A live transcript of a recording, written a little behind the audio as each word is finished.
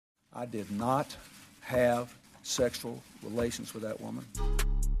I did not have sexual relations with that woman.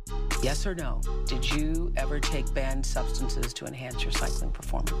 Yes or no? Did you ever take banned substances to enhance your cycling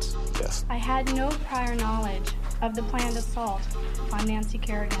performance? Yes. I had no prior knowledge of the planned assault on Nancy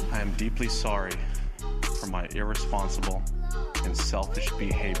Kerrigan. I am deeply sorry for my irresponsible and selfish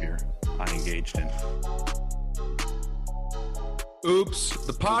behavior I engaged in. Oops,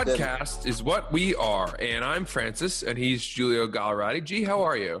 the podcast is what we are, and I'm Francis, and he's Giulio Gallerati. G, how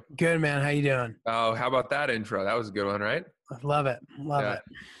are you? Good, man. How you doing? Oh, how about that intro? That was a good one, right? Love it. Love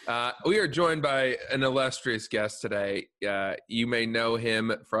it. We are joined by an illustrious guest today. You may know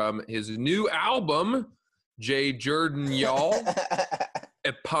him from his new album, Jurden, y'all,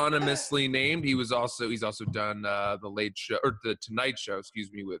 eponymously named. He's also done the Late Show or the Tonight Show,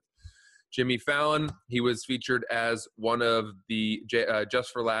 with Jimmy Fallon. He was featured as one of the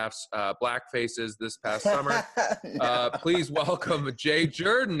Just for Laughs black faces this past summer. Please welcome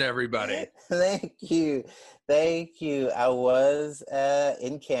Jurden, everybody. Thank you. I was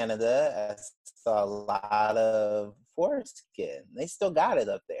in Canada. I saw a lot of foreskin. They still got it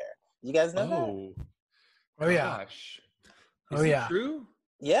up there. You guys know that? Oh yeah. Gosh. Is it true?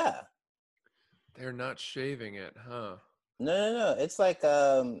 Yeah. They're not shaving it, huh? No. It's like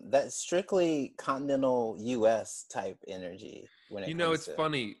that strictly continental U.S. type energy. When it's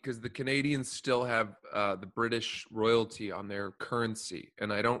funny because the Canadians still have the British royalty on their currency,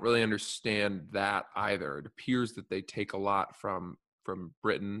 and I don't really understand that either. It appears that they take a lot from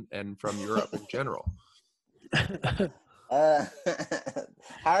Britain and from Europe in general. How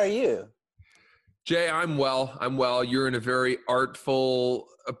are you? Jay, I'm well. You're in a very artful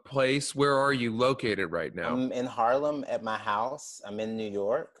place. Where are you located right now? I'm in Harlem at my house. I'm in New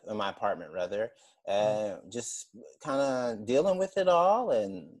York, in my apartment rather. Just kind of dealing with it all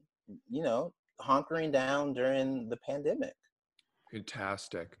and, hunkering down during the pandemic.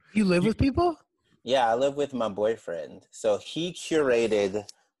 Fantastic. You live with people? Yeah, I live with my boyfriend. So he curated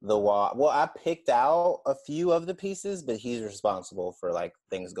the wall. Well, I picked out a few of the pieces, but he's responsible for like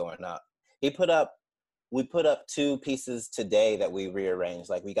things going up. We put up 2 pieces today that we rearranged.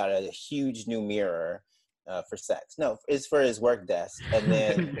 Like we got a huge new mirror for sex. No, it's for his work desk. And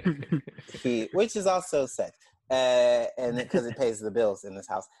then which is also sex. And because it pays the bills in this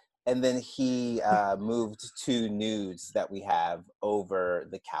house. And then he moved 2 nudes that we have over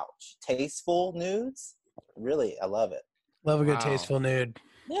the couch. Tasteful nudes. Really, I love it. Love a good tasteful nude.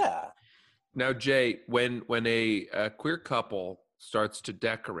 Yeah. Now, Jay, when a queer couple starts to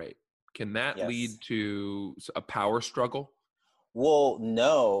decorate, can that lead to a power struggle? Well,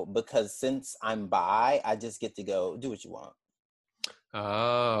 no, because since I'm bi, I just get to go do what you want.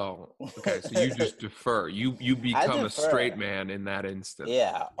 Oh, okay. So you just defer. You become a straight man in that instance.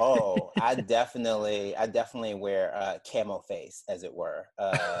 Yeah. Oh, I definitely wear camo face, as it were.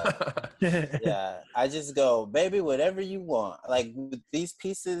 Yeah. I just go, baby, whatever you want. Like with these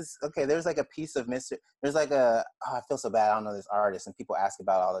pieces. Okay, there's like a piece of I feel so bad. I don't know this artist, and people ask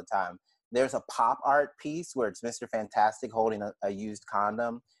about it all the time. There's a pop art piece where it's Mr. Fantastic holding a used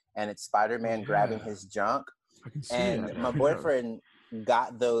condom, and it's Spider-Man grabbing his junk. I can see and that. My boyfriend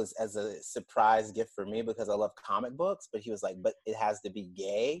got those as a surprise gift for me because I love comic books, but he was like, but it has to be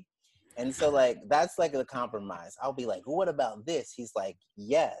gay. And so like, that's like a compromise. I'll be like, what about this? He's like,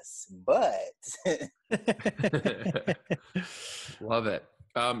 yes, but. Love it.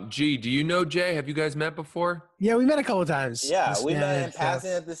 G, do you know Jay? Have you guys met before? Yeah, we met a couple of times. Yeah, we met in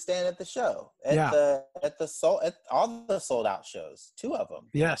passing at the stand at the show. At all the sold out shows. 2 of them.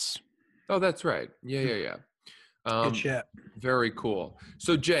 Yes. Oh, that's right. Yeah. Good shit. Very cool.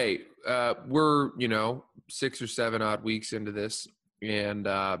 So Jay, we're 6 or 7 odd weeks into this, and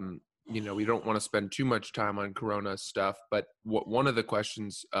we don't want to spend too much time on Corona stuff. But one of the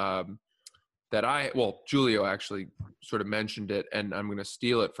questions that Giulio actually sort of mentioned it, and I'm going to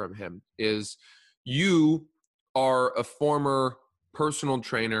steal it from him, is you are a former personal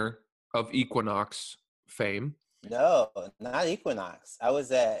trainer of Equinox fame. No, not Equinox. I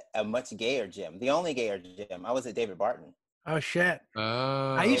was at a much gayer gym. The only gayer gym. I was at David Barton. Oh, shit.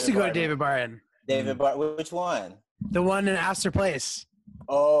 I used to go to David Barton. David Barton. Which one? The one in Astor Place.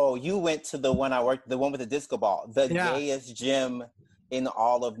 Oh, you went to the one I worked, the one with the disco ball. The gayest gym in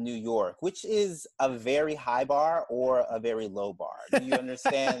all of New York, which is a very high bar or a very low bar. Do you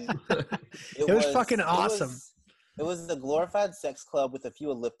understand? It was fucking awesome. It was a glorified sex club with a few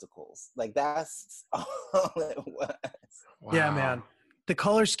ellipticals. Like, that's all it was. Wow. Yeah, man. The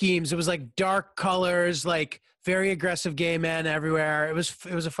color schemes, it was like dark colors, like very aggressive gay men everywhere. It was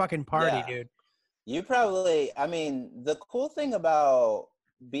a fucking party, dude. You probably, the cool thing about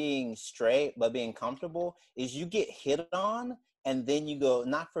being straight but being comfortable is you get hit on and then you go,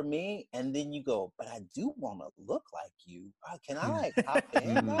 not for me, and then you go, but I do want to look like you. Can I like hop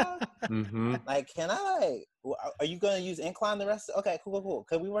in, dog? Mm-hmm. Like, can I like? Are you gonna use incline the rest? Okay, cool.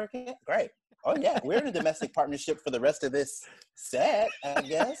 Can we work it? Great. Oh yeah, we're in a domestic partnership for the rest of this set, I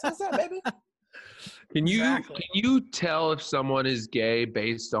guess. What's up, baby? Can you Exactly. can you tell if someone is gay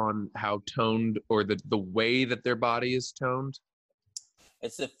based on how toned or the way that their body is toned?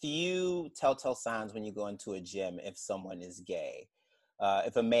 It's a few telltale signs when you go into a gym if someone is gay.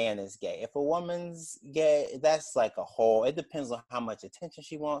 If a man is gay. If a woman's gay, that's like a whole. It depends on how much attention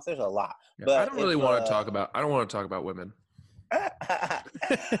she wants. There's a lot. Yeah, But I don't really want to talk about. I don't want to talk about women.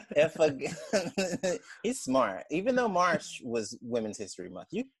 if a he's smart. Even though March was Women's History Month,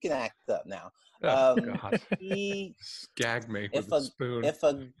 you can act up now. Oh, God. He Gag me with if a a spoon. if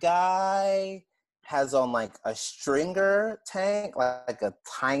a guy has on like a stringer tank, like a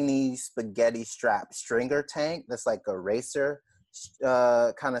tiny spaghetti strap stringer tank that's like a racer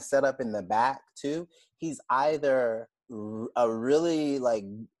kind of set up in the back too, he's either a really like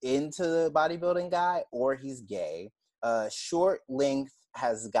into the bodybuilding guy or he's gay. Short length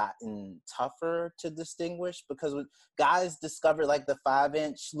has gotten tougher to distinguish because guys discovered like the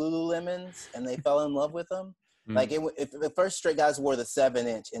 5-inch Lululemons and they fell in love with them. Like if the first straight guys wore the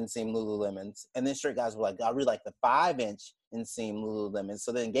 7-inch inseam Lululemons, and then straight guys were like, I really like the 5-inch inseam Lululemons.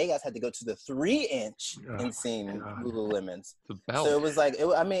 So then gay guys had to go to the 3-inch inseam Lululemons. The belt. So it was like, it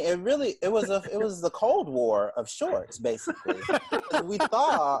was the Cold War of shorts, basically. we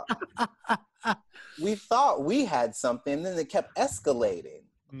thought we had something, and then it kept escalating.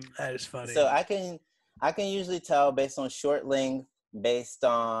 That is funny. So I can usually tell based on short length, based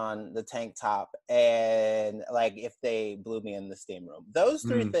on the tank top, and like if they blew me in the steam room. Those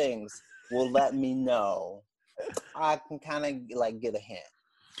three things will let me know. I can kind of like get a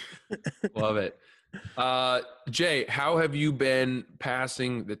hint. Love it. Jay, how have you been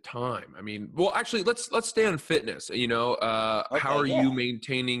passing the time? I mean, well, actually, let's stay on fitness. You know, how are you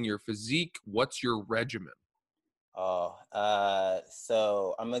maintaining your physique? What's your regimen?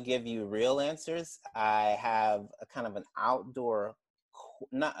 So I'm gonna give you real answers. I have a kind of an outdoor,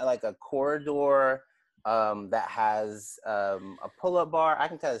 not like a corridor, that has a pull-up bar. I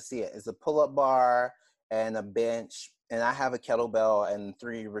can kind of see it. It's a pull-up bar and a bench, and I have a kettlebell and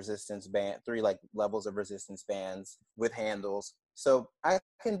 3 like levels of resistance bands with handles. So I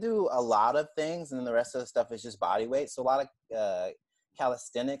can do a lot of things, and then the rest of the stuff is just body weight. So a lot of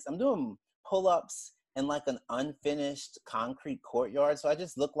calisthenics. I'm doing pull-ups in like an unfinished concrete courtyard. So I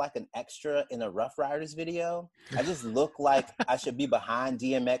just look like an extra in a Rough Riders video. I just look like I should be behind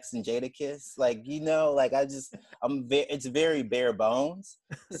DMX and Jadakiss. Like, you know, like it's very bare bones.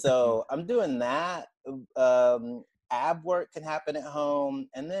 So I'm doing that. Ab work can happen at home.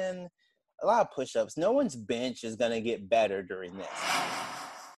 And then a lot of push-ups. No one's bench is going to get better during this.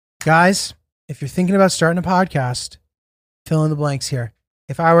 Guys, if you're thinking about starting a podcast, fill in the blanks here.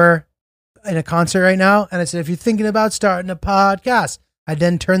 If I were in a concert right now and I said, if you're thinking about starting a podcast, I'd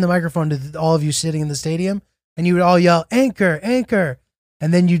then turn the microphone to all of you sitting in the stadium and you would all yell, Anchor, Anchor.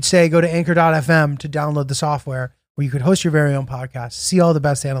 And then you'd say, go to anchor.fm to download the software where you could host your very own podcast, see all the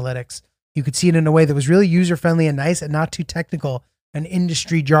best analytics. You could see it in a way that was really user-friendly and nice and not too technical and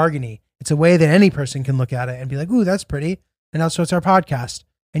industry jargony. It's a way that any person can look at it and be like, ooh, that's pretty. And also it's our podcast.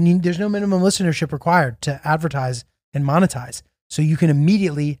 And there's no minimum listenership required to advertise and monetize. So you can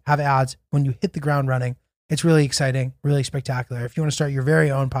immediately have ads when you hit the ground running. It's really exciting, really spectacular. If you want to start your very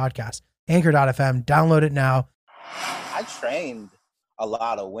own podcast, anchor.fm, download it now. I trained a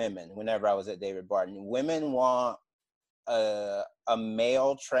lot of women whenever I was at David Barton. Women want a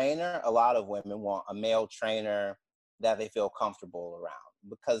male trainer. A lot of women want a male trainer that they feel comfortable around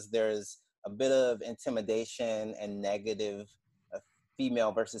because there's a bit of intimidation and negative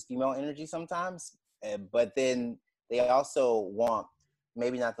female versus female energy sometimes. But then they also want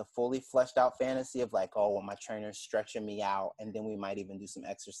maybe not the fully fleshed out fantasy of like, oh, well, my trainer's stretching me out, and then we might even do some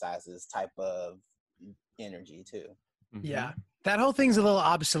exercises type of energy too. Mm-hmm. Yeah. That whole thing's a little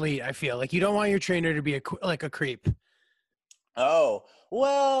obsolete, I feel. Like you don't want your trainer to be like a creep. Oh,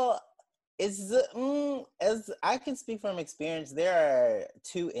 well, as I can speak from experience, there are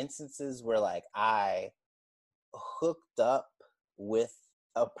 2 instances where like I hooked up with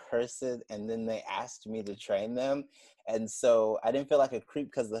a person and then they asked me to train them, and so I didn't feel like a creep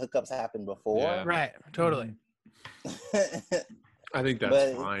because the hookups happened before. Yeah. Right. Totally. I think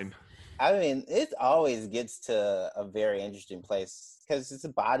that's fine. I mean, it always gets to a very interesting place because it's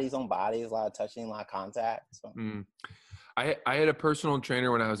bodies on bodies, a lot of touching, a lot of contact. So. I had a personal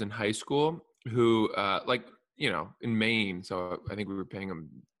trainer when I was in high school who, in Maine, so I think we were paying him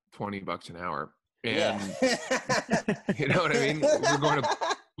 $20 an hour. And you know what I mean? We're going to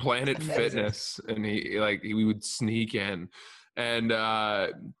Planet Fitness, and we would sneak in, and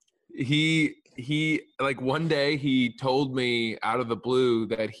he like one day he told me out of the blue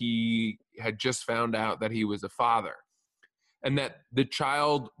that he had just found out that he was a father, and that the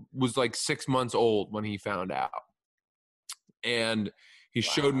child was like 6 months old when he found out. And he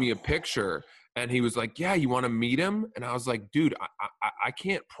showed me a picture, and he was like, yeah, you want to meet him? And I was like, dude, I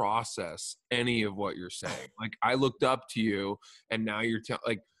can't process any of what you're saying. Like, I looked up to you, and now you're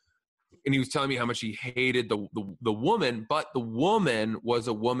and he was telling me how much he hated the woman, but the woman was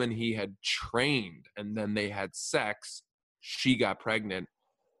a woman he had trained, and then they had sex. She got pregnant,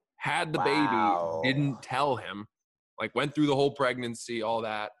 had the baby, didn't tell him, like went through the whole pregnancy, all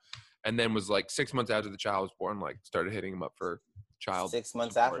that. And then was like 6 months after the child was born, like started hitting him up for child 6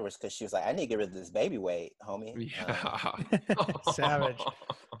 months support. afterwards, because she was like, I need to get rid of this baby weight, homie. Yeah. Savage.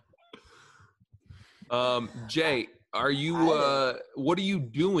 Jay, are you what are you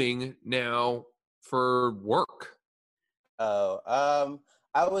doing now for work? I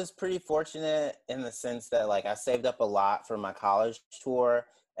was pretty fortunate in the sense that like I saved up a lot for my college tour,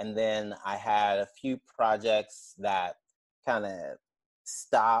 and then I had a few projects that kind of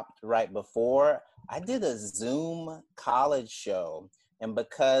stopped right before. I did a Zoom college show, and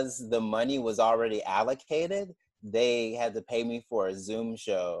because the money was already allocated, they had to pay me for a Zoom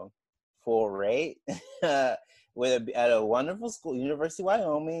show full rate at a wonderful school, University of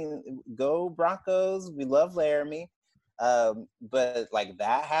Wyoming. Go Broncos, we love Laramie. But like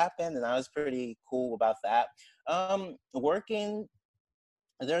that happened, and I was pretty cool about that. Working,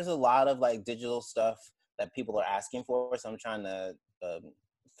 there's a lot of like digital stuff that people are asking for, so I'm trying to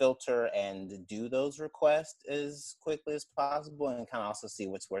filter and do those requests as quickly as possible, and kind of also see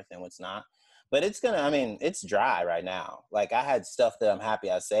what's worth it and what's not. But it's dry right now. Like I had stuff that I'm happy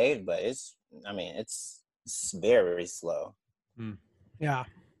I saved, but it's very slow. Yeah.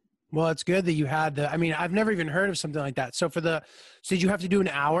 Well, it's good that you had I've never even heard of something like that. So did you have to do an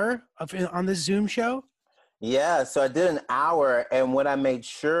hour on this Zoom show? Yeah, so I did an hour, and what I made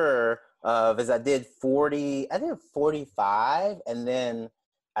sure of is I did 45, and then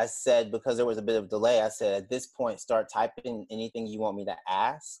I said, because there was a bit of delay, I said, at this point, start typing anything you want me to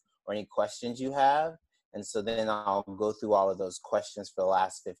ask or any questions you have. And so then I'll go through all of those questions for the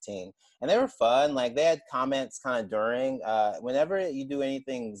last 15. And they were fun. Like they had comments kind of during, whenever you do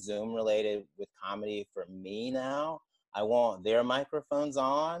anything Zoom related with comedy for me now, I want their microphones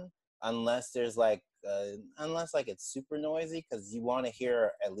on unless there's unless it's super noisy, because you want to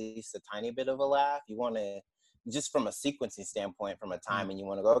hear at least a tiny bit of a laugh. You want to, just from a sequencing standpoint, from a timing, you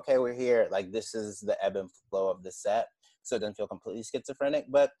want to go, okay, we're here. Like this is the ebb and flow of the set. So it doesn't feel completely schizophrenic,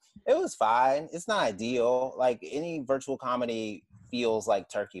 but it was fine. It's not ideal. Like any virtual comedy feels like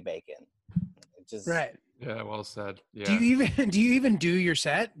turkey bacon. Right. Yeah, well said. Yeah. Do you even do your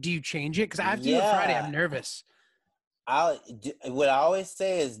set? Do you change it? Because I have to do it Friday. I'm nervous. What I always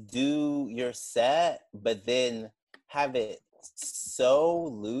say is do your set, but then have it so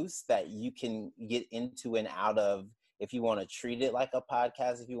loose that you can get into and out of, if you want to treat it like a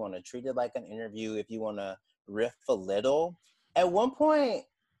podcast, if you want to treat it like an interview, if you want to riff a little. At one point,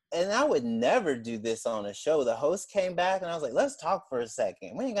 and I would never do this on a show, the host came back and I was like, let's talk for a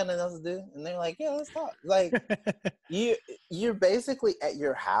second. We ain't got nothing else to do. And they're like, yeah, let's talk. Like you're basically at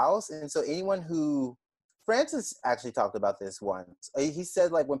your house. And so anyone who, Francis actually talked about this once. He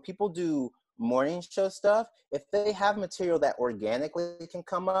said, like, when people do morning show stuff, if they have material that organically can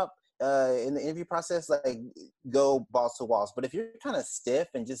come up in the interview process, like go balls to walls. But if you're kind of stiff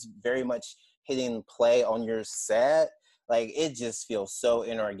and just very much hitting play on your set, like it just feels so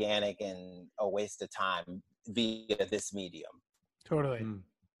inorganic and a waste of time via this medium. Totally.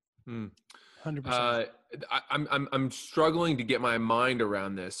 100%. I'm struggling to get my mind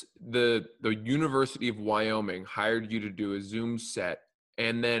around this. The University of Wyoming hired you to do a Zoom set,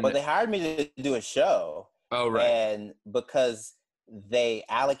 and then they hired me to do a show. Oh, right. And because they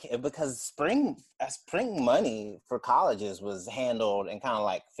allocate, because spring money for colleges was handled and kind of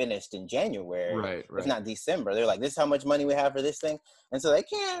like finished in January, right. If not December. They're like, this is how much money we have for this thing, and so they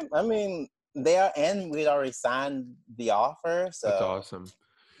can't. I mean, and we'd already signed the offer, so that's awesome.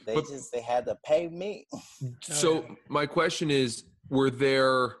 They had to pay me. So my question is, were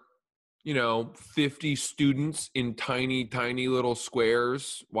there, 50 students in tiny little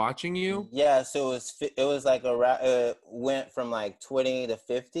squares watching you? Yeah, so it was like went from like 20 to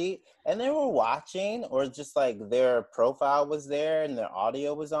 50, and they were watching, or just like their profile was there and their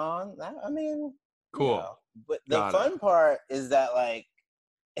audio was on. I mean, cool. But the fun part is that like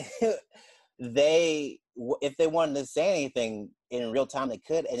if they wanted to say anything, in real time, they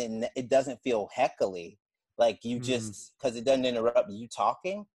could, and it doesn't feel heckly. Like you just, because it doesn't interrupt you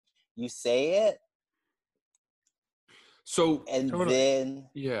talking, you say it. So and then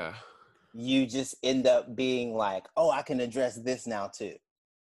you just end up being like, oh, I can address this now too.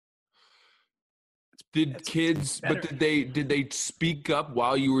 Did they speak up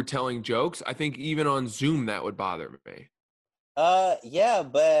while you were telling jokes? I think even on Zoom that would bother me. Yeah,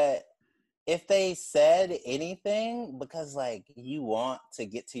 but if they said anything, because like you want to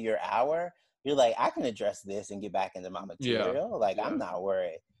get to your hour, you're like, I can address this and get back into my material. I'm not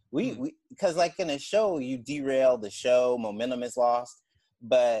worried. We because like in a show, you derail the show, momentum is lost,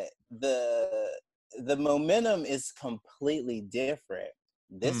 but the momentum is completely different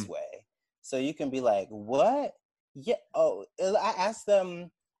this way. So you can be like, what? Yeah. Oh, I asked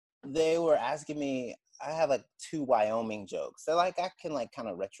them, they were asking me, I have like 2 Wyoming jokes. So like I can like kind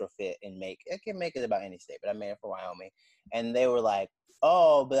of retrofit and I can make it about any state, but I made it for Wyoming. And they were like,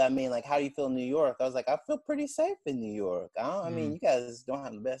 oh, but I mean, like, how do you feel in New York? I was like, I feel pretty safe in New York. I mean, you guys don't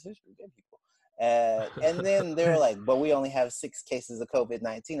have the best history, good people. And then they were like, but we only have 6 cases of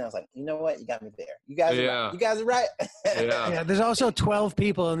COVID-19. I was like, you know what? You got me there. You guys are right. Yeah, there's also 12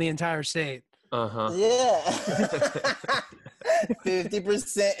 people in the entire state. Yeah.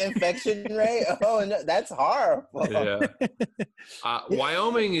 50% infection rate. Oh no, that's horrible. Yeah.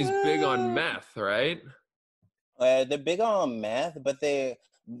 Wyoming is big on meth, right? They're big on meth, but they're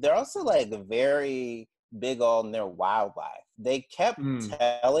also like very big on their wildlife. They kept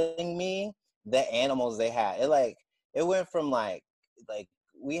telling me the animals they had. It went from like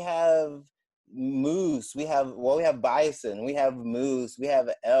we have moose, we have bison, we have moose, we have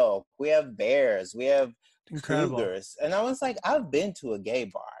elk, we have bears, we have cougars. And I was like, I've been to a gay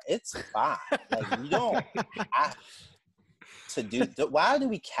bar. It's fine. Like you don't have to do. Why do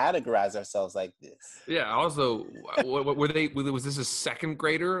we categorize ourselves like this? Yeah. Also, was this a second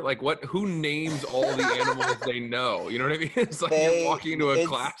grader? Like what? Who names all the animals they know? You know what I mean? It's like you're walking into a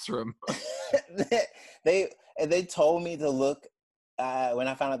classroom. They told me to look. When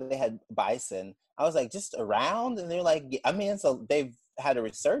I found out that they had bison, I was like, just around, and they're like, I mean, so they've had a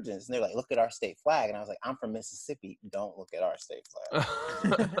resurgence, and they're like, look at our state flag, and I was like, I'm from Mississippi, don't look at our state flag.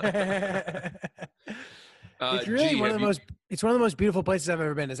 It's really one of the most beautiful places I've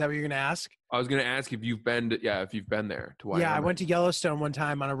ever been. Is that what you're going to ask? I was going to ask if you've been there to Wyoming. Yeah, I went to Yellowstone one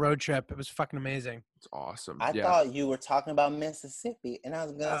time on a road trip. It was fucking amazing. It's awesome. I thought you were talking about Mississippi, and I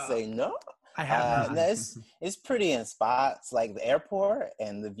was going to say no. I have not. It's pretty in spots like the airport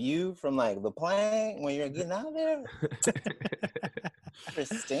and the view from like the plane when you're getting out of there.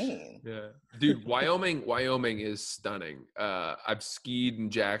 Pristine. Yeah, dude, Wyoming is stunning. I've skied in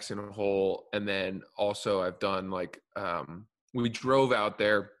Jackson Hole, and then also I've done we drove out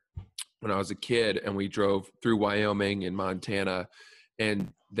there when I was a kid, and we drove through Wyoming and Montana,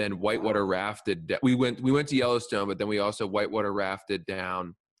 and then whitewater rafted. We went to Yellowstone, but then we also whitewater rafted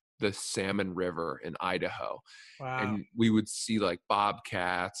down the Salmon River in Idaho. Wow. And we would see like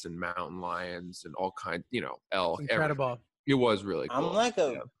bobcats and mountain lions and all kinds, elk. Incredible. Everything. It was really cool.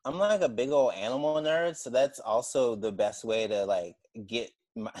 I'm like a big old animal nerd, so that's also the best way to like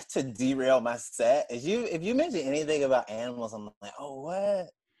to derail my set. If you mention anything about animals, I'm like, oh,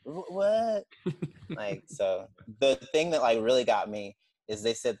 what? Like, so the thing that like really got me is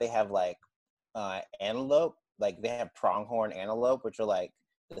they said they have like antelope, like they have pronghorn antelope, which are like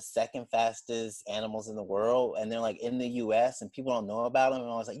the second fastest animals in the world, and they're like in the US and people don't know about them.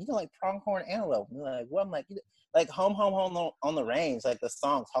 And I was like, like pronghorn antelope? And they're like, well, I'm like home on the range, like the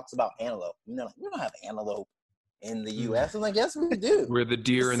song talks about antelope, and they're like, we don't have antelope in the US. I'm like, yes, we do. Where the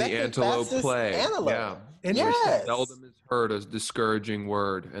deer and the antelope play. Antelope. Yeah. Yes. Seldom is heard a discouraging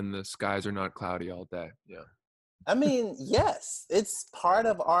word, and the skies are not cloudy all day. Yeah. I mean, yes, it's part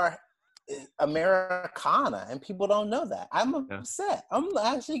of our Americana, and people don't know that. I'm upset. I'm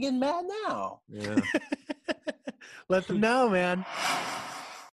actually getting mad now. Yeah. Let them know, man.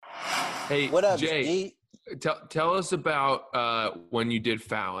 Hey, what up, Jay? G? Tell us about when you did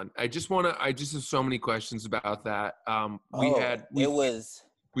Fallon. I just have so many questions about that.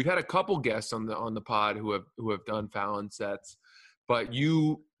 We've had a couple guests on the pod who have done Fallon sets, but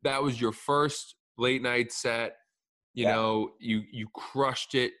that was your first late night set. You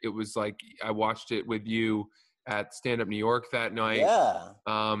crushed it. It was like I watched it with you at Stand Up New York that night. Yeah.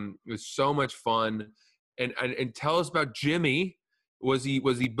 It was so much fun. And tell us about Jimmy. Was he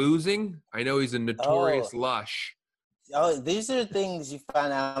boozing? I know he's a notorious lush. Oh, these are things you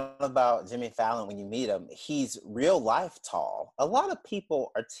find out about Jimmy Fallon when you meet him. He's real life tall. A lot of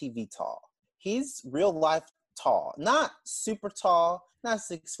people are TV tall. He's real life tall. Not super tall, not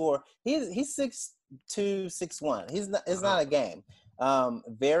 6'4". He's 261. He's not. It's not a game.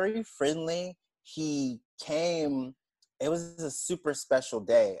 Very friendly. He came. It was a super special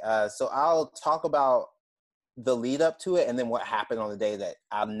day. So I'll talk about the lead up to it and then what happened on the day that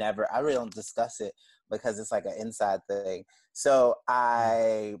I really don't discuss it because it's like an inside thing. So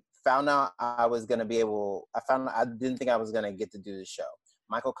I found out I didn't think I was going to get to do the show.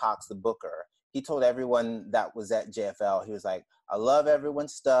 Michael Cox, the booker, he told everyone that was at JFL, he was like, I love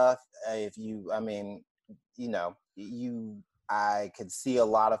everyone's stuff. I could see a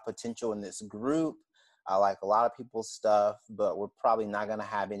lot of potential in this group. I like a lot of people's stuff, but we're probably not going to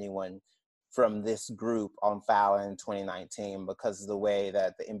have anyone from this group on Fallon in 2019 because of the way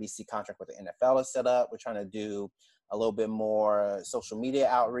that the NBC contract with the NFL is set up. We're trying to do a little bit more social media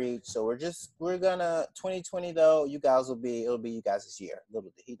outreach. So we're gonna 2020 though, it'll be you guys this year.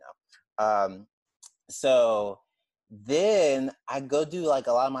 Little did he know. So then I go do like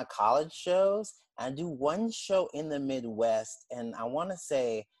a lot of my college shows. I do one show in the Midwest, and I want to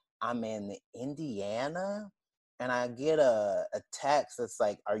say I'm in Indiana, and I get a text that's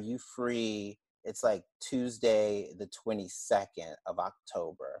like, "Are you free?" It's like Tuesday, the 22nd of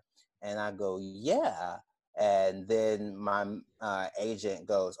October, and I go, "Yeah." And then my agent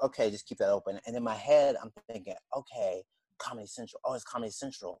goes, "Okay, just keep that open." And in my head, I'm thinking, "Okay, Comedy Central. Oh, it's Comedy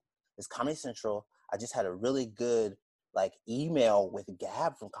Central. It's Comedy Central. I just had a really good like email with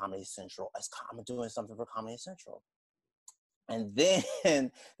Gab from Comedy Central. I'm doing something for Comedy Central." And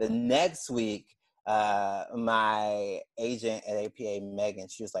then the next week, my agent at APA, Megan,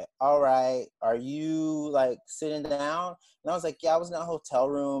 she was like, "All right, are you like sitting down?" And I was like, "Yeah, I was in a hotel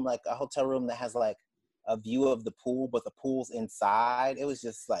room that has like a view of the pool, but the pool's inside." It was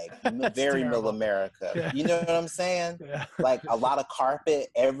just like very middle America. Yeah. You know what I'm saying? Yeah. Like a lot of carpet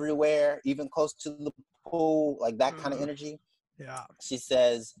everywhere, even close to the pool, like that kind of energy. Yeah. She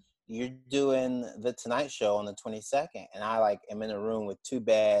says, "You're doing the Tonight Show on the 22nd. And I like am in a room with two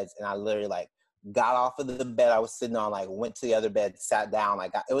beds, and I literally like got off of the bed I was sitting on, like went to the other bed, sat down.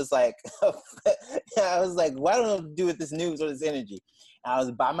 Like it was like, I was like, what do I do with this news or this energy? And I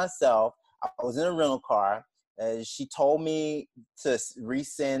was by myself. I was in a rental car. She told me to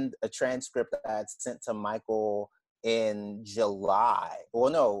resend a transcript that I had sent to Michael in July.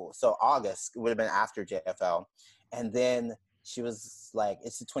 Well, no, so August. It would have been after JFL. And then she was like,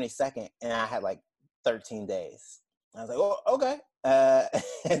 "It's the 22nd. And I had like 13 days. I was like, "Oh, okay."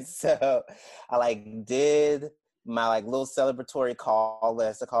 And so I like did my like little celebratory call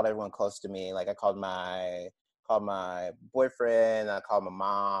list. I called everyone close to me. Like I called my boyfriend, I called my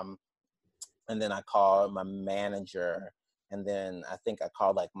mom, and then I called my manager, and then I think I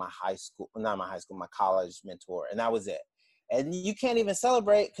called like my college mentor, and that was it. And you can't even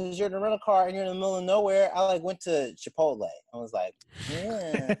celebrate because you're in a rental car and you're in the middle of nowhere. I like went to Chipotle. I was like,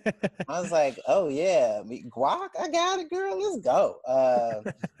 yeah. I was like, "Oh yeah, guac, I got it, girl. Let's go."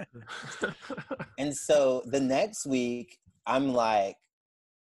 And so the next week, I'm like,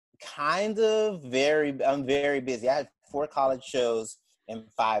 I'm very busy. I had 4 college shows in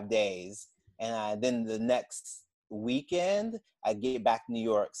 5 days. And then the next weekend, I get back to New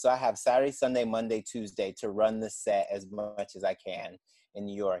York. So I have Saturday, Sunday, Monday, Tuesday to run the set as much as I can in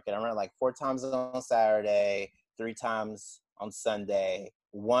New York. And I run like 4 times on Saturday, 3 times on Sunday,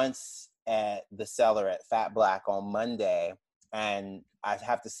 once at the Cellar at Fat Black on Monday. And I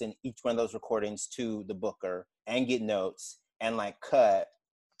have to send each one of those recordings to the booker and get notes and like cut.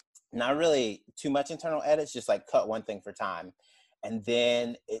 Not really too much internal edits, just like cut one thing for time. And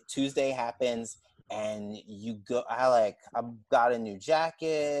then Tuesday happens, and I got a new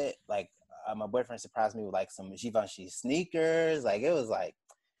jacket. Like my boyfriend surprised me with like some Givenchy sneakers. Like it was like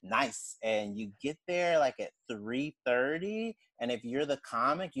nice. And you get there like at 3:30, and if you're the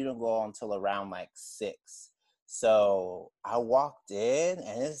comic, you don't go until around like 6. So I walked in,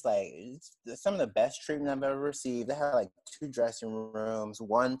 and it's some of the best treatment I've ever received. They had like 2 dressing rooms,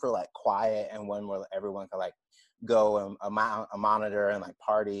 one for like quiet and one where everyone could like go and a monitor and like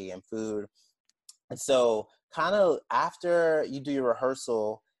party and food. And so kind of after you do your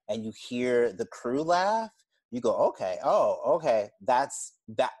rehearsal and you hear the crew laugh, you go, okay,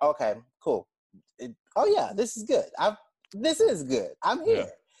 okay, cool. Oh yeah, this is good. This is good. I'm here.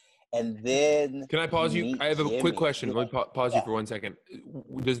 Yeah. And then can I pause you? I have a quick question. Yeah. Let me pause you for 1 second.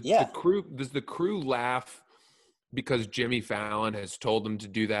 Does the crew laugh because Jimmy Fallon has told them to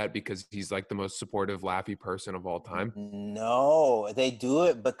do that because he's like the most supportive, laughy person of all time? No, they do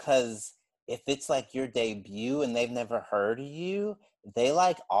it because if it's like your debut and they've never heard of you, they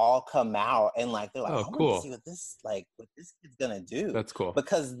like all come out and like they're like, "Oh, I cool. want to see what this kid's gonna do." That's cool.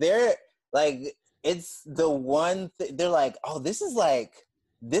 Because they're like, it's the one they're like, "Oh, this is like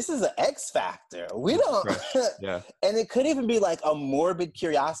this is an X factor. We don't, Yeah. and it could even be like a morbid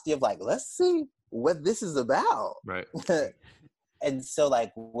curiosity of like, let's see what this is about. Right. And so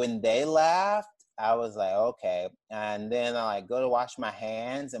like when they laughed, I was like, okay. And then I like go to wash my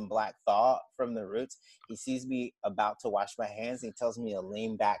hands, and Black Thought from the Roots, he sees me about to wash my hands, and he tells me to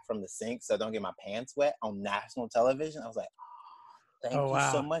lean back from the sink so I don't get my pants wet on national television. I was like, thank you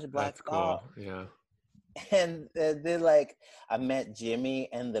so much, Black That's Thought. cool. Yeah. And then like I met Jimmy,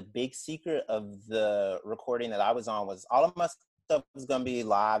 and the big secret of the recording that I was on was all of my stuff was gonna be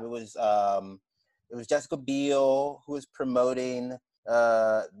live. It was Jessica Biel who was promoting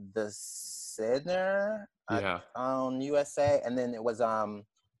the Sinner on USA, and then it was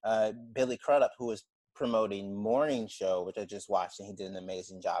Billy Crudup who was promoting Morning Show, which I just watched, and he did an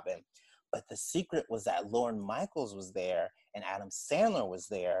amazing job in. But the secret was that Lorne Michaels was there and Adam Sandler was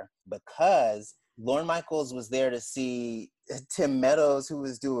there, because Lorne Michaels was there to see Tim Meadows, who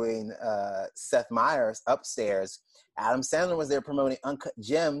was doing Seth Meyers upstairs. Adam Sandler was there promoting Uncut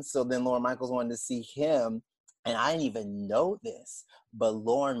Gems, so then Lorne Michaels wanted to see him. And I didn't even know this, but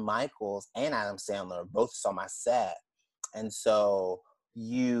Lorne Michaels and Adam Sandler both saw my set. And so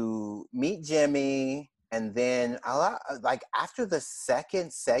you meet Jimmy, and then like after the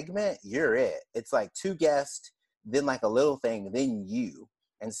second segment, you're it. It's like 2 guests, then like a little thing, then you.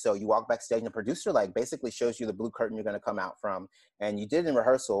 And so you walk backstage, and the producer like basically shows you the blue curtain you're going to come out from. And you did in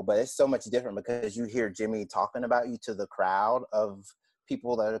rehearsal, but it's so much different because you hear Jimmy talking about you to the crowd of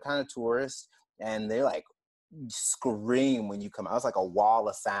people that are kind of tourists, and they like scream when you come out. It's like a wall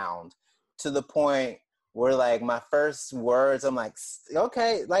of sound, to the point where like my first words, I'm like,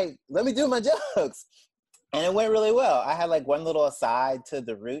 okay, like let me do my jokes. And it went really well. I had like one little aside to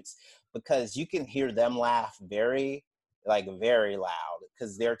the Roots, because you can hear them laugh very loud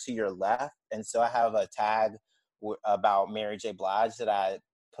because they're to your left. And so I have a tag about Mary J. Blige that I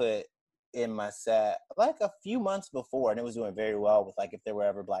put in my set like a few months before, and it was doing very well with like if there were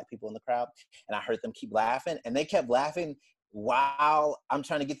ever Black people in the crowd. And I heard them keep laughing, and they kept laughing while I'm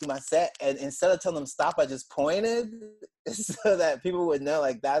trying to get through my set. And instead of telling them stop, I just pointed so that people would know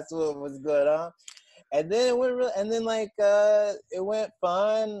like that's what was going on. And then it went it went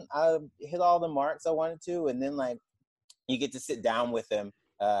fun. I hit all the marks I wanted to, and then like you get to sit down with them.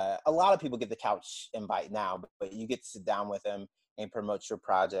 A lot of people get the couch invite now, but you get to sit down with them and promote your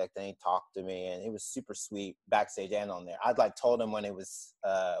project, and he talked to me, and it was super sweet backstage and on there. I'd like told him when I was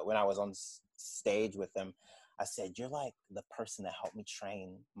on stage with him, I said, you're like the person that helped me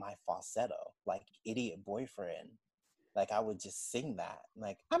train my falsetto, like Idiot Boyfriend. Like I would just sing that,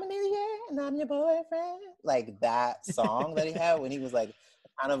 like I'm an idiot and I'm your boyfriend, like that song that he had when he was like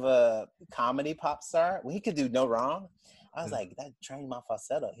kind of a comedy pop star, when he could do no wrong. I was like, that trained my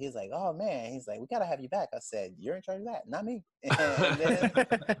falsetto. He was like, oh man, he's like, we gotta have you back. I said, you're in charge of that, not me. And then,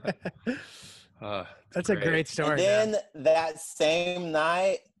 that's a great story. And then that same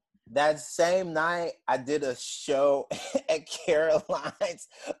night, I did a show at Caroline's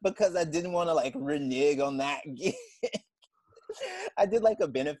because I didn't want to like renege on that gig. I did like a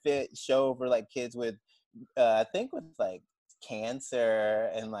benefit show for like kids with, I think with like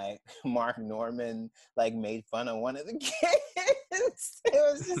cancer, and like Mark Norman like made fun of one of the kids.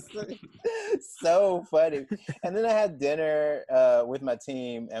 It was just like, so funny. And then I had dinner with my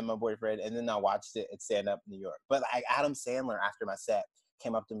team and my boyfriend, and then I watched it at Stand Up New York. But like Adam Sandler after my set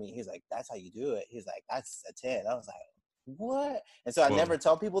came up to me. He's like, that's how you do it. He's like, that's a 10. I was like, what? And so I never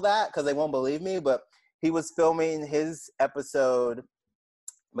tell people that because they won't believe me, but he was filming his episode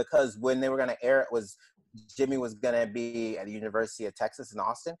because when they were going to air it was Jimmy was going to be at the University of Texas in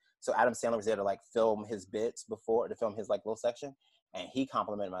Austin. So Adam Sandler was there to like film his bits before, to film his like little section. And he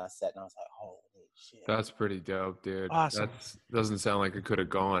complimented my set, and I was like, holy shit. That's pretty dope, dude. Awesome. That doesn't sound like it could have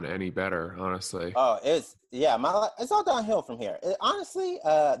gone any better, honestly. Oh, it's all downhill from here. Honestly,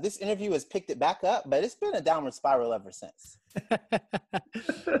 this interview has picked it back up, but it's been a downward spiral ever since.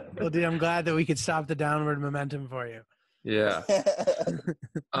 Well, dude, I'm glad that we could stop the downward momentum for you. Yeah.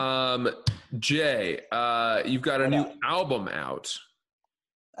 Jay, you've got a new album out.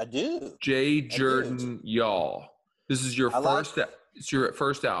 I do. Jay Jurden, y'all. This is your it's your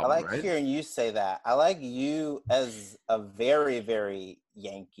first album, I like right? hearing you say that. I like you as a very, very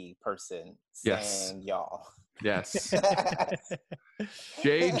Yankee person saying y'all. Yes.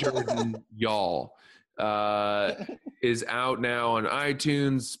 Jay Jurden, y'all, is out now on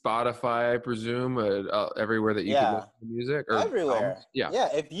iTunes, Spotify, I presume, everywhere that you can listen to music. Or everywhere. Albums. Yeah.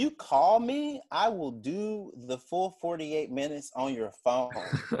 If you call me, I will do the full 48 minutes on your phone.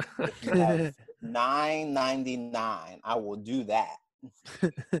 If you have $9.99, I will do that.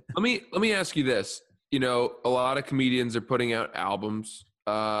 Let me ask you this. You know, a lot of comedians are putting out albums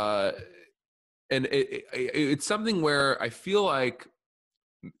And it's something where I feel like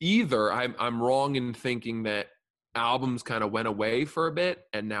either I'm wrong in thinking that albums kind of went away for a bit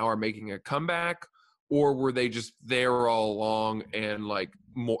and now are making a comeback, or were they just there all along and like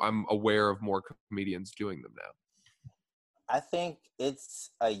more, I'm aware of more comedians doing them now? I think it's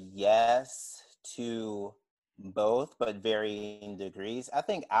a yes to both, but varying degrees. I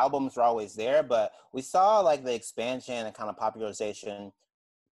think albums are always there, but we saw like the expansion and kind of popularization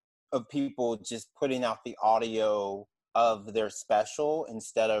of people just putting out the audio of their special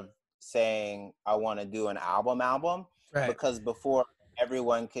instead of saying, I want to do an album. Right. Because before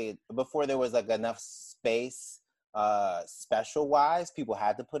before there was like enough space, special wise, people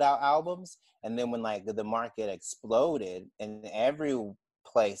had to put out albums. And then when like the market exploded and every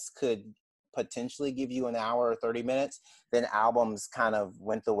place could potentially give you an hour or 30 minutes, then albums kind of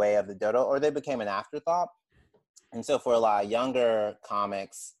went the way of the dodo, or they became an afterthought. And so for a lot of younger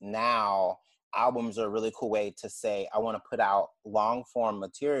comics now, albums are a really cool way to say, I want to put out long form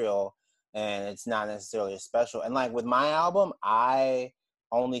material and it's not necessarily a special. And like with my album, I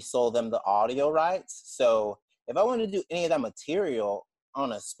only sold them the audio rights. So if I wanted to do any of that material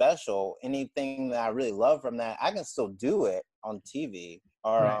on a special, anything that I really love from that, I can still do it on TV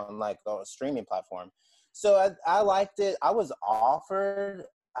or on like a streaming platform. So I liked it. I was offered,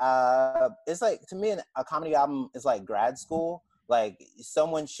 it's like, to me, a comedy album is like grad school. Like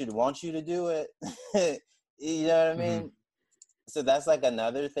someone should want you to do it. You know what I mean? So that's like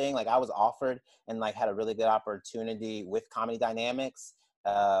another thing. Like I was offered and like had a really good opportunity with Comedy Dynamics.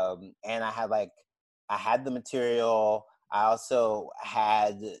 And I had the material. I also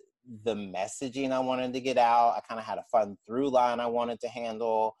had the messaging I wanted to get out. I kind of had a fun through line I wanted to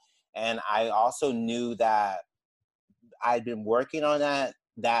handle. And I also knew that I'd been working on an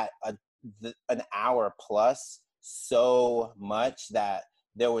hour plus so much that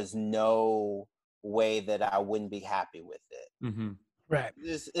there was no way that I wouldn't be happy with it. Right.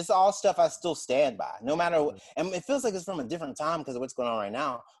 It's all stuff I still stand by, no matter what. And it feels like it's from a different time because of what's going on right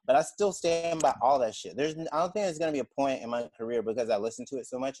now, but I still stand by all that shit. I don't think there's going to be a point in my career, because I listened to it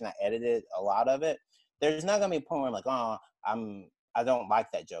so much and I edited a lot of it. There's not going to be a point where I'm like, oh, I don't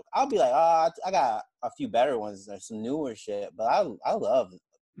like that joke. I'll be like, oh, I got a few better ones. There's some newer shit, but I love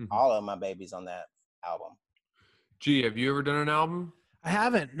all of my babies on that album. Gee, have you ever done an album? I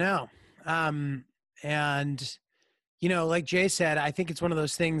haven't, no. And you know, like Jay said, I think it's one of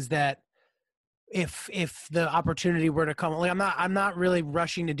those things that if the opportunity were to come, like I'm not really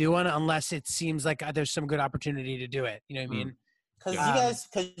rushing to do one unless it seems like there's some good opportunity to do it. You know what I mean?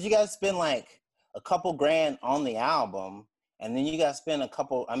 Because you guys spend like a couple grand on the album, and then you guys spend a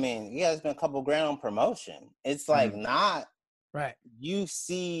couple grand on promotion. It's like not right. You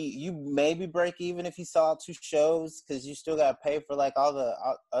maybe break even if you sell out 2 shows, because you still got to pay for like all the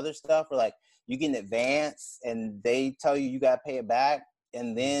other stuff, or like you get an advance and they tell you got to pay it back,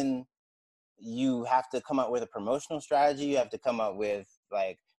 and then you have to come up with a promotional strategy. You have to come up with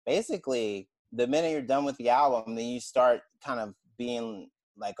like, basically the minute you're done with the album, then you start kind of being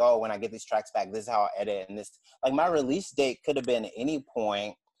like, oh, when I get these tracks back, this is how I edit. And this, like, my release date could have been at any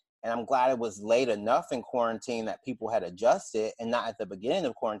point, and I'm glad it was late enough in quarantine that people had adjusted, and not at the beginning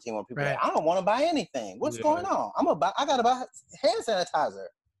of quarantine when people were like, I don't want to buy anything. What's going on? I gotta buy hand sanitizer.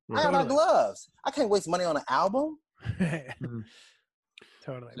 I gotta buy gloves. I can't waste money on an album.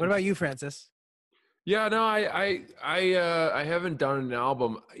 Totally. What about you, Francis? Yeah, no, I haven't done an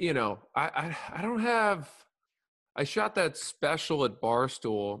album. You know, I don't have. I shot that special at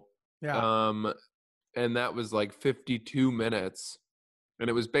Barstool. Yeah. And that was like 52 minutes, and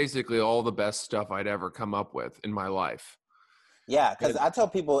it was basically all the best stuff I'd ever come up with in my life. Yeah, because I tell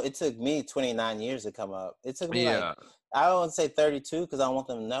people it took me 29 years to come up. It took me like, I don't say 32 because I don't want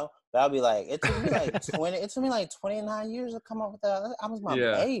them to know, but I'll be like, it took me like 20. It took me like 29 years to come up with that. I was my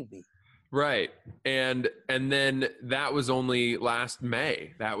baby. Right. And then that was only last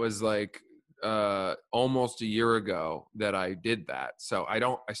May. That was like almost a year ago that I did that. So I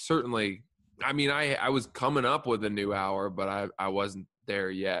was coming up with a new hour, but I wasn't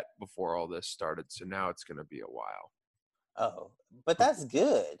there yet before all this started. So now it's going to be a while. Oh, but that's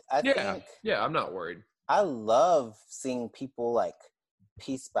good. I think. Yeah, I'm not worried. I love seeing people like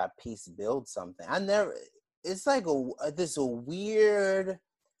piece by piece build something. It's like this weird,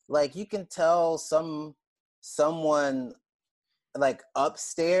 like you can tell someone like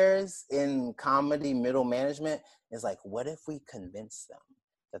upstairs in comedy middle management is like, what if we convince them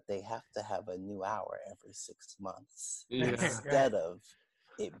that they have to have a new hour every 6 months instead of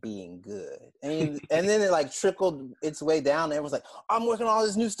it being good? And then it like trickled its way down, and everyone's like, I'm working on all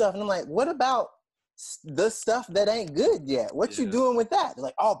this new stuff, and I'm like, what about the stuff that ain't good yet. What you doing with that? They're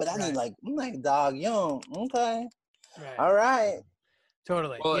like, oh, but I need like, I'm like, dog, you don't, okay. Right. All right.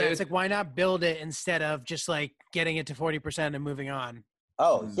 Totally. Well, yeah, it's like, why not build it instead of just like getting it to 40% and moving on?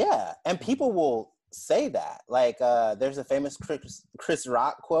 Oh, yeah. And people will say that. Like, there's a famous Chris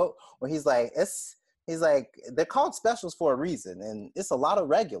Rock quote where he's like, they're called specials for a reason, and it's a lot of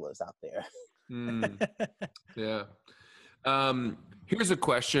regulars out there. Yeah. Here's a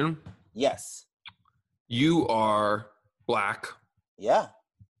question. Yes. You are Black. Yeah.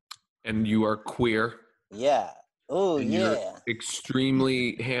 And you are queer. Yeah. Oh, yeah. You're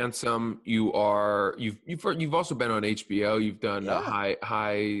extremely handsome. You've also been on HBO. You've done high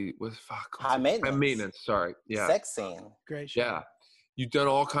maintenance. High maintenance. Sorry. Yeah. Sex Scene. Great show. Yeah. You've done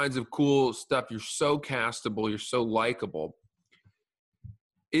all kinds of cool stuff. You're so castable. You're so likable.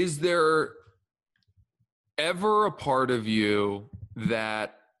 Is there ever a part of you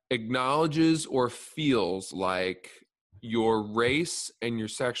that acknowledges or feels like your race and your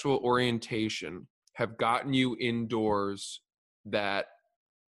sexual orientation have gotten you indoors that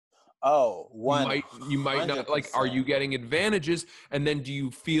you might not like? Are you getting advantages? And then do you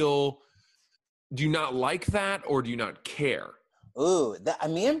not like that, or do you not care? Ooh,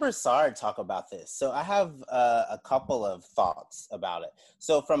 me and Broussard talk about this. So I have a couple of thoughts about it.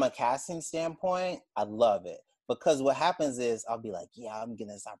 So from a casting standpoint, I love it. Because what happens is I'll be like, yeah, I'm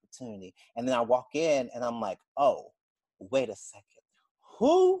getting this opportunity. And then I walk in and I'm like, oh, wait a second.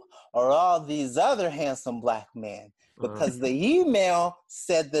 Who are all these other handsome Black men? Because the email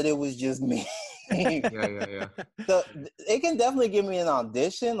said that it was just me. Yeah. So it can definitely give me an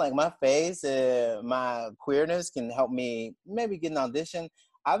audition. Like my face, my queerness can help me maybe get an audition.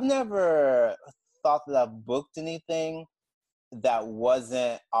 I've never thought that I've booked anything that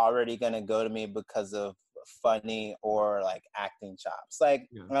wasn't already going to go to me because of funny or like acting chops. Like,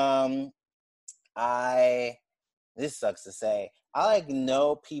 this sucks to say, I like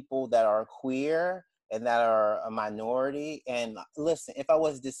know people that are queer and that are a minority. And listen, if I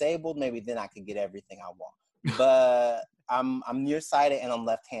was disabled, maybe then I could get everything I want. But I'm nearsighted and I'm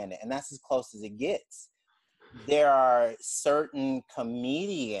left-handed, and that's as close as it gets. There are certain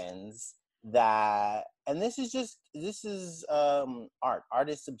comedians that, and this is art. Art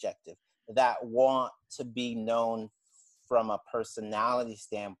is subjective. That want to be known from a personality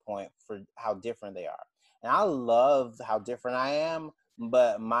standpoint for how different they are. And I love how different I am,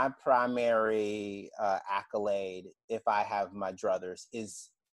 but my primary accolade, if I have my druthers, is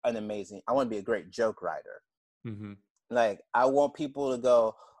I want to be a great joke writer. Mm-hmm. Like, I want people to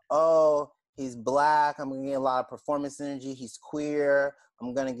go, oh, he's Black, I'm going to get a lot of performance energy, he's queer,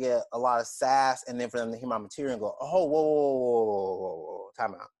 I'm going to get a lot of sass, and then for them to hear my material and go, oh, whoa,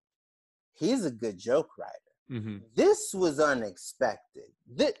 time out. He's a good joke writer. Mm-hmm. This was unexpected.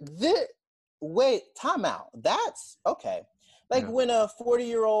 Wait, time out. That's okay. Like when a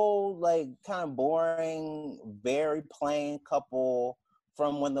 40-year-old, like kind of boring, very plain couple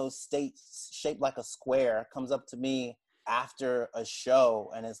from one of those states shaped like a square comes up to me after a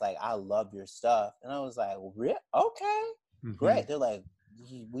show and it's like, I love your stuff. And I was like, really? Okay, great. They're like,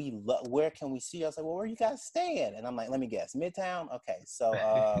 where can we see you? I was like, well, where are you guys staying? And I'm like, let me guess, Midtown? Okay, so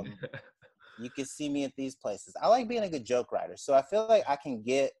you can see me at these places. I like being a good joke writer. So I feel like I can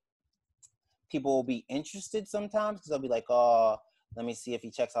get, people will be interested sometimes because they'll be like, oh, let me see if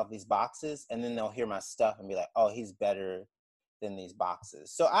he checks off these boxes. And then they'll hear my stuff and be like, oh, he's better than these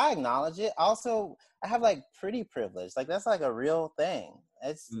boxes. So I acknowledge it. Also, I have like pretty privilege. Like that's like a real thing.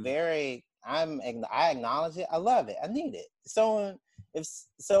 It's very, I acknowledge it. I love it. I need it. If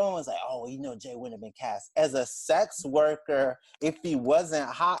someone was like, oh, well, Jay wouldn't have been cast as a sex worker if he wasn't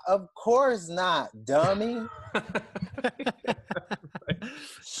hot. Of course not, dummy.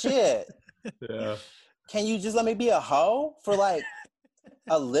 Shit. Yeah. Can you just let me be a hoe for like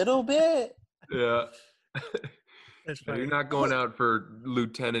a little bit? Yeah. You're not going out for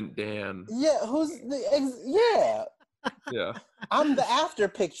Lieutenant Dan. Yeah, yeah. Yeah. I'm the after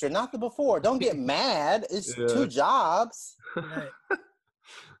picture, not the before. Don't get mad. It's 2 jobs. Right.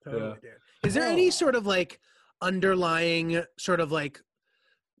 Totally, dude. Is there any sort of like underlying sort of like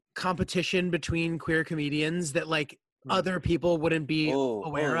competition between queer comedians that like other people wouldn't be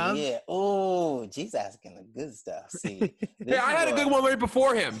aware of? Yeah. Oh, G's asking the good stuff. See, yeah, I had a good one right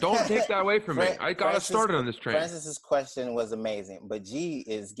before him. Don't take that away from me. I got us started on this train. Francis's question was amazing, but G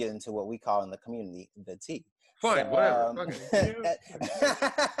is getting to what we call in the community the T. Fine, so, whatever.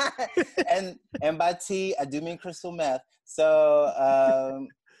 And by T, I do mean crystal meth. So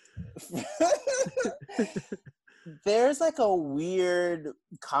there's like a weird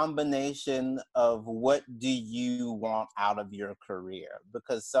combination of what do you want out of your career,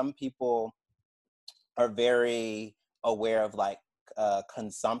 because some people are very aware of like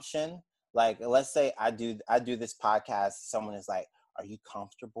consumption. Like, let's say I do this podcast. Someone is like, "Are you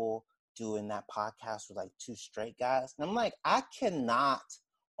comfortable doing that podcast with like two straight guys?" And I'm like, I cannot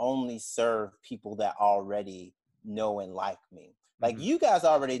only serve people that already know and like me. Like, you guys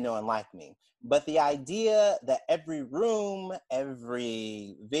already know and like me. But the idea that every room,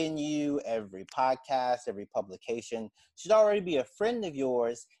 every venue, every podcast, every publication should already be a friend of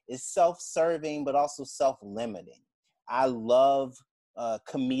yours is self-serving, but also self-limiting. I love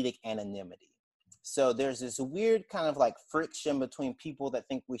comedic anonymity. So there's this weird kind of like friction between people that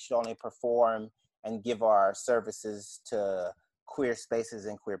think we should only perform and give our services to queer spaces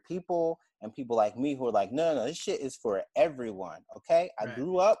and queer people, and people like me who are like, no, this shit is for everyone, okay? I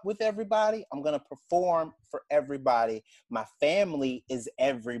grew up with everybody. I'm going to perform for everybody. My family is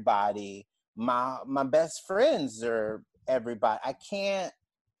everybody. My best friends are everybody. I can't.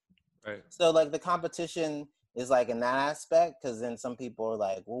 Right. So like the competition is like in that aspect, because then some people are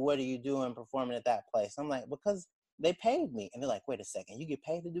like, well, what are you doing performing at that place? I'm like, because they paid me. And they're like, wait a second, you get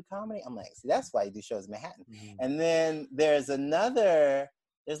paid to do comedy? I'm like, see, that's why you do shows in Manhattan. And then there's another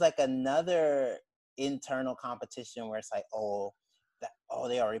internal competition where it's like,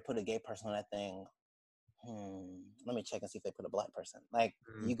 they already put a gay person on that thing. Let me check and see if they put a black person. Like,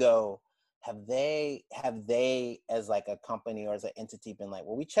 you go, have they as like a company or as an entity been like,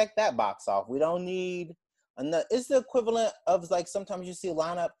 well, we checked that box off. We don't need another. It's the equivalent of like, sometimes you see a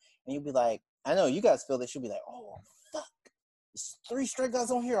lineup and you'll be like, I know you guys feel this. You'll be like, oh, fuck. There's 3 straight guys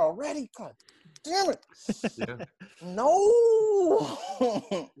on here already. God damn it. Yeah. No.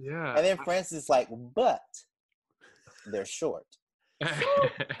 Yeah. And then Francis is like, but they're short.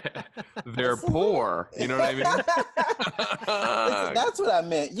 They're poor. You know what I mean? That's what I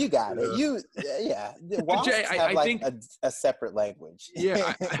meant. You got it. Jay, have I like think a separate language.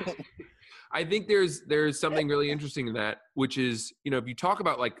 Yeah. I think there's something really interesting in that, which is, if you talk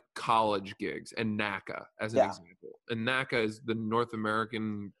about like college gigs and NACA as an example, and NACA is the North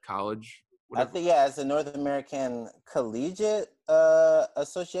American College. Whatever. I think, it's the North American Collegiate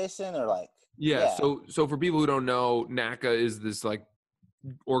Association, or like. Yeah. So for people who don't know, NACA is this like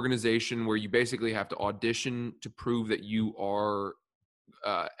organization where you basically have to audition to prove that you are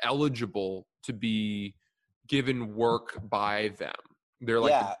eligible to be given work by them. They're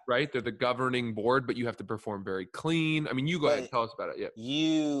like, right? They're the governing board, but you have to perform very clean. I mean, you go ahead and tell us about it. Yeah.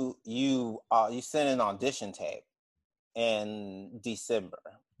 You sent an audition tape in December,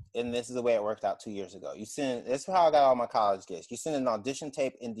 and this is the way it worked out 2 years ago. This is how I got all my college gigs. You send an audition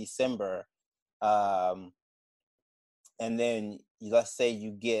tape in December, and then let's say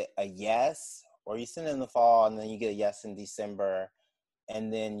you get a yes, or you send it in the fall, and then you get a yes in December.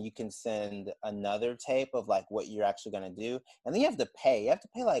 And then you can send another tape of like what you're actually going to do. And then you have to pay. You have to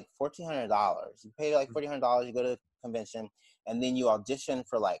pay like $1,400. You pay like $1,400, you go to a convention, and then you audition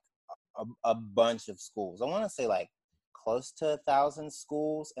for like a bunch of schools. I want to say like close to 1,000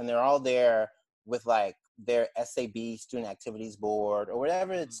 schools. And they're all there with like their SAB, Student Activities Board, or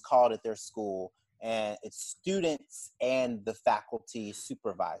whatever it's called at their school. And it's students and the faculty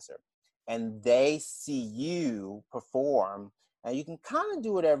supervisor. And they see you perform. And you can kind of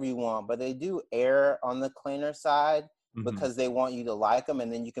do whatever you want, but they do err on the cleaner side because they want you to like them,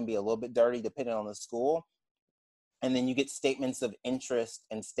 and then you can be a little bit dirty depending on the school. And then you get statements of interest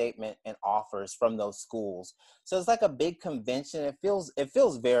and statement and offers from those schools. So it's like a big convention. It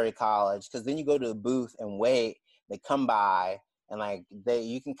feels very college, because then you go to the booth and wait. They come by and like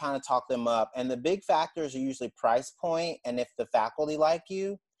you can kind of talk them up. And the big factors are usually price point and if the faculty like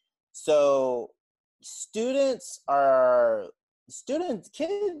you. So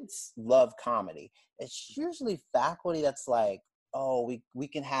kids love comedy. It's usually faculty that's like, oh, we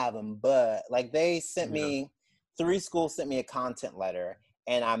can have them, but like they sent me, 3 schools sent me a content letter,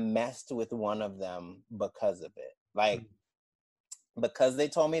 and I messed with one of them because of it. Like, because they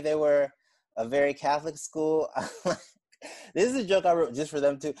told me they were a very Catholic school. This is a joke I wrote just for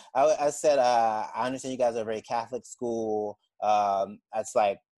them too. I said, I understand you guys are a very Catholic school. It's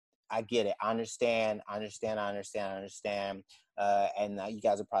like, I get it. I understand. And you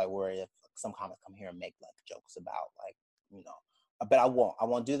guys are probably worried if some comics come here and make like jokes about like, but I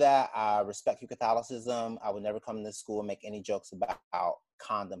won't do that. I respect your Catholicism. I would never come to this school and make any jokes about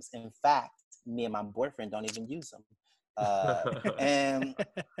condoms. In fact, me and my boyfriend don't even use them. And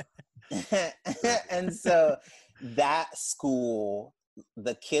so that school,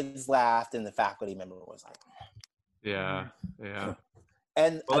 the kids laughed and the faculty member was like, yeah.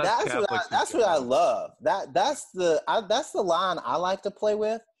 And that's what I love. That's the line I like to play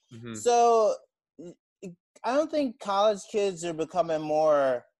with. So I don't think college kids are becoming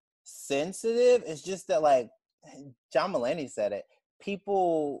more sensitive. It's just that, like John Mulaney said it,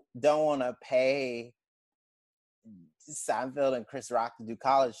 people don't want to pay Seinfeld and Chris Rock to do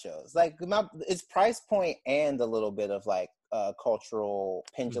college shows. Like, it's price point and a little bit of like cultural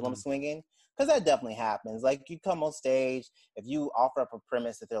pendulum swinging, because that definitely happens. Like, you come on stage, if you offer up a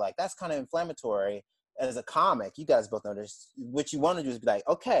premise that they're like, that's kind of inflammatory, as a comic, you guys both know this. What you want to do is be like,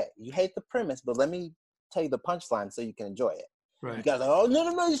 okay, you hate the premise, but let me tell you the punchline so you can enjoy it. Right. You guys are like, oh,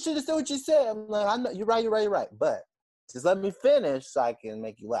 no, you should have said what you said. I'm like, I know, you're right. But just let me finish so I can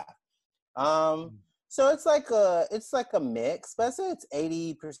make you laugh. So it's like a mix, but I say it's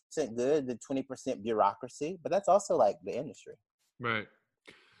 80% good, the 20% bureaucracy, but that's also like the industry. Right.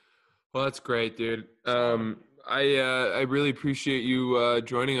 Well, that's great, dude. I really appreciate you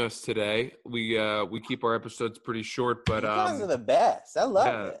joining us today. We keep our episodes pretty short, but you guys are the best. I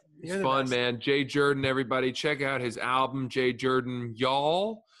love it. It's fun, man. Jay Jurden, everybody, check out his album, Jay Jurden,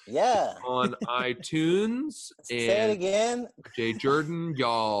 y'all. Yeah. On iTunes. Say it again. Jay Jurden,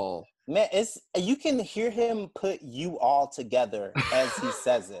 y'all. Man, you can hear him put you all together as he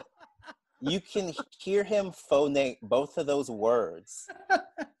says it. You can hear him phonate both of those words.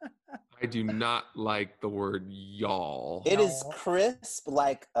 I do not like the word y'all. It is crisp,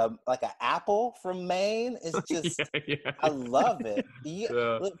 like an apple from Maine. It's just, I love it.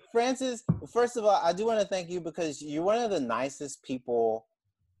 Look, Francis, first of all, I do want to thank you because you're one of the nicest people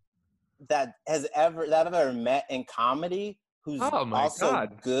that I've ever met in comedy, who's also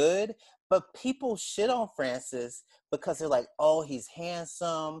good. But people shit on Francis because they're like, oh, he's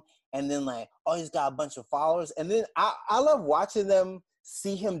handsome. And then like, oh, he's got a bunch of followers. And then I love watching them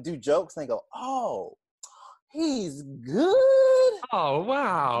see him do jokes and they go, oh, he's good. Oh,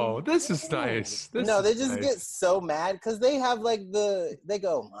 wow. This is nice. They just get so mad because they have like they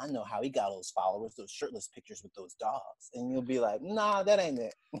go, I know how he got those followers, those shirtless pictures with those dogs. And you'll be like, nah, that ain't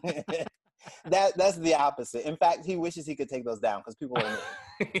it. That's the opposite. In fact, he wishes he could take those down because people are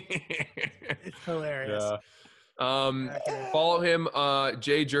It's hilarious. Yeah. Follow him,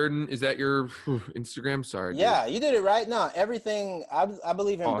 Jay Jurden. Is that your Instagram? Sorry. Yeah, you did it right. No, everything. I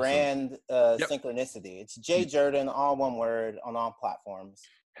believe in brand synchronicity. It's Jay Jurden, all one word, on all platforms.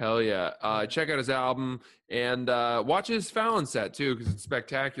 Hell yeah. Check out his album and watch his Fallon set too, because it's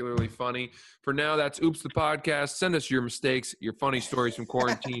spectacularly funny. For now, that's Oops the Podcast. Send us your mistakes, your funny stories from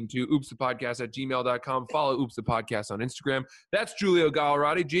quarantine to oopsthepodcast@gmail.com. Follow Oops the Podcast on Instagram. That's Giulio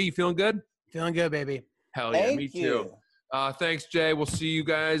Gallerati. G, you feeling good? Feeling good, baby. Hell yeah, me too. Thanks, Jay. We'll see you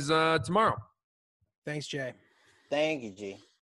guys tomorrow. Thanks, Jay. Thank you, G.